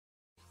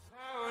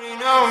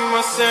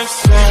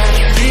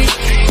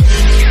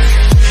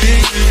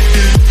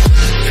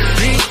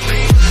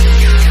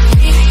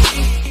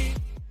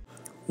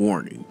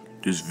Warning,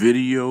 this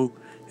video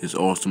is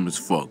awesome as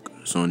fuck,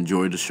 so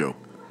enjoy the show.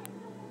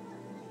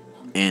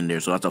 And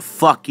there's lots of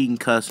fucking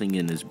cussing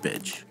in this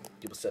bitch.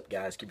 What's up,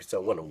 guys? Keep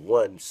yourself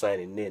 101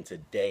 signing in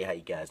today. How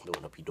you guys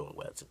doing? Hope you're doing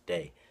well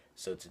today.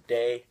 So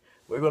today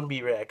we're going to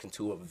be reacting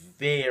to a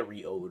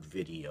very old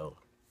video.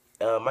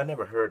 I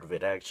never heard of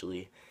it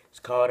actually. It's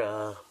called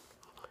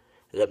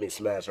Lemme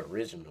Smash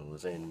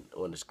Originals, and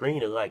on the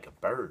screen it's like a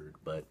bird,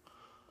 but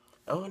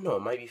I don't know,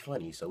 it might be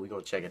funny, so we're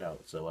going to check it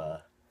out. So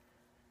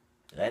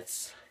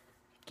let's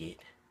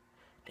get...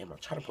 Damn, I'm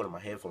trying to put on my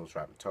headphones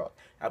trying to talk.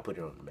 I'll put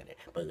it on in a minute,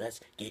 but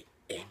let's get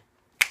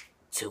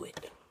into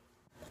it.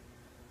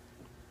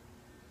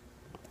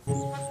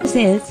 This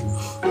is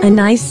a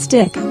nice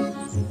stick.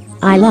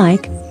 I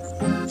like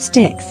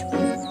sticks.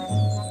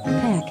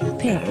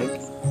 Pick.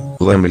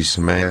 Lemme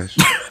smash.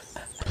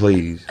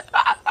 Please.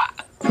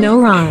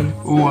 No, Ron.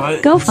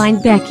 What? Go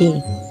find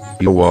Becky.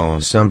 You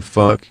want some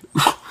fuck?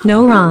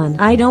 No, Ron.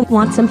 I don't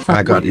want some fuck.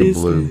 I got you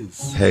blue.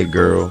 Hey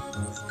girl.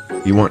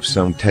 You want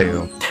some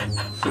tail?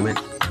 Flip.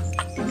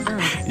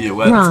 Yeah,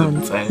 what's Ron,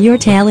 up, your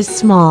tail is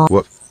small.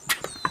 What?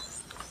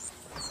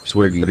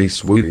 Swiggity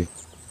sweetie.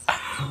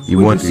 You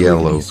want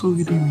yellow.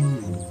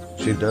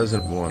 She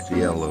doesn't want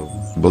yellow.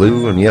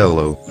 Blue and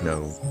yellow.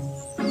 No.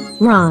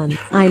 Ron,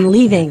 I'm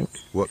leaving.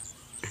 What?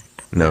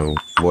 No.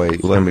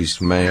 Wait, let me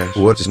smash.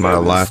 What does my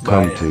life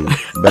come to?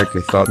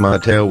 Becky thought my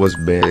tail was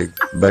big.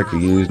 Becky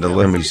used a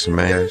Lemme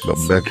smash, but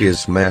Becky is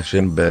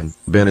smashing Ben.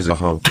 Ben is a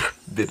hoe.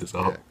 Ben is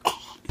a hoe.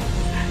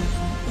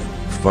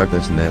 Fuck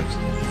this next.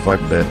 Fuck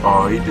that.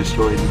 Oh, he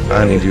destroyed me.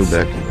 I need you,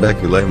 Becky.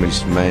 Becky, let me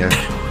smash.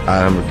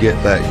 I'ma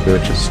get that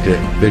bitch a stick.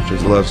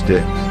 Bitches love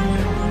sticks.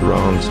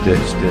 Wrong stick.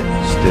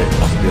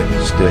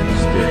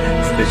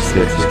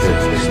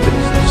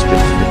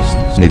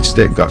 Need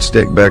stick, got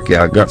stick, Becky.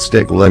 I got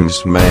stick, let me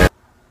smash.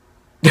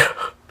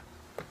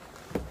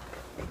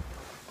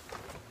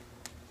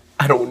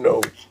 I don't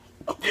know,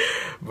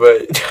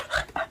 but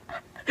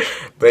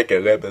Becky,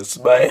 let me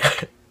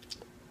smash.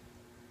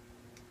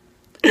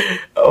 I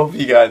hope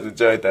you guys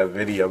enjoyed that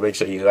video. Make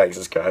sure you like,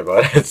 subscribe,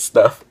 all that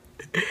stuff.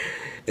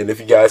 And if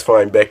you guys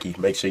find Becky,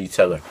 make sure you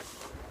tell her.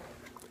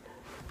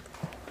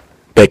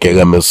 Becky,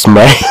 let me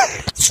smash.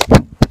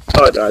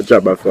 Oh no, I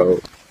dropped my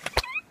phone.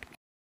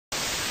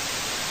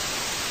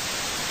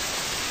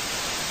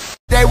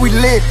 Day we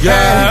lit,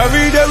 yeah,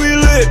 every day we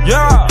lit,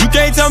 yeah. You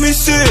can't tell me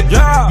shit,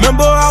 yeah.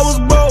 Remember I was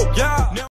broke, yeah.